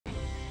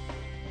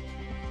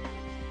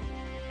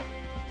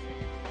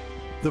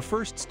The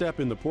first step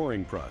in the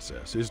pouring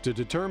process is to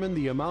determine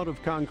the amount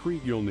of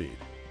concrete you'll need.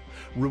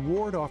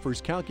 Reward offers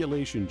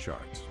calculation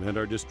charts, and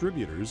our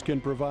distributors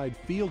can provide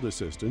field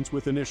assistance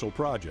with initial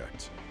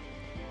projects.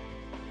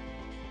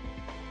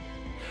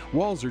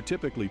 Walls are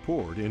typically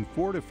poured in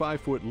 4 to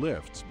 5 foot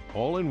lifts,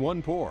 all in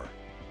one pour.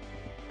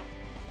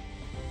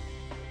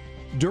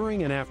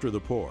 During and after the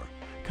pour,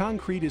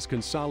 concrete is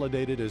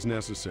consolidated as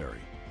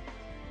necessary.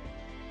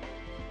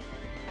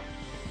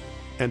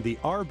 And the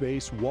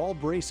R-base wall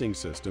bracing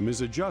system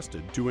is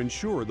adjusted to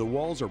ensure the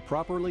walls are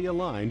properly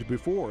aligned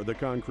before the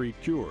concrete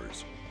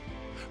cures.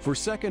 For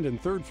second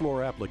and third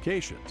floor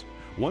applications,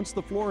 once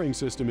the flooring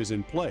system is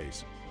in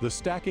place, the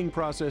stacking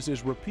process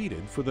is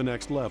repeated for the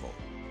next level.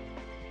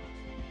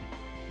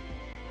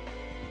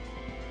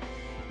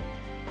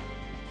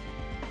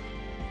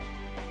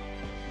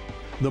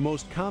 The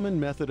most common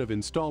method of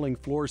installing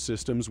floor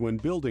systems when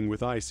building with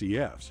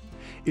ICFs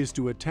is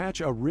to attach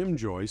a rim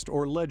joist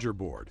or ledger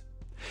board.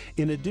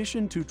 In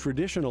addition to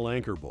traditional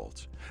anchor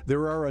bolts,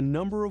 there are a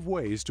number of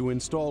ways to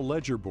install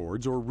ledger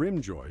boards or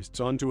rim joists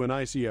onto an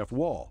ICF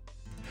wall.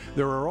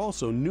 There are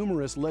also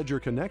numerous ledger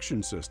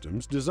connection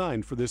systems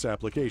designed for this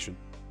application.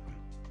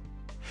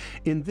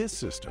 In this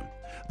system,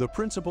 the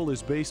principle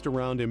is based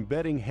around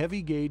embedding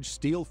heavy-gauge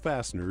steel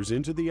fasteners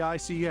into the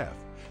ICF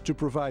to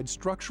provide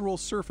structural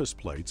surface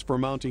plates for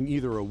mounting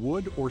either a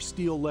wood or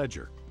steel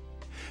ledger.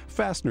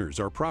 Fasteners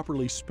are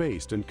properly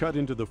spaced and cut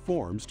into the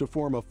forms to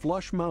form a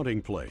flush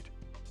mounting plate.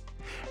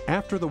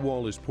 After the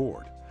wall is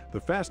poured,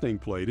 the fastening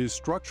plate is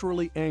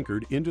structurally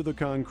anchored into the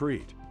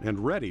concrete and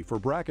ready for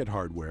bracket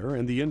hardware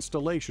and the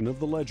installation of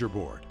the ledger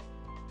board.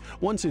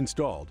 Once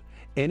installed,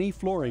 any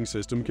flooring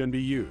system can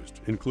be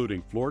used,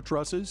 including floor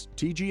trusses,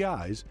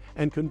 TGIs,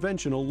 and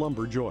conventional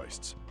lumber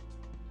joists.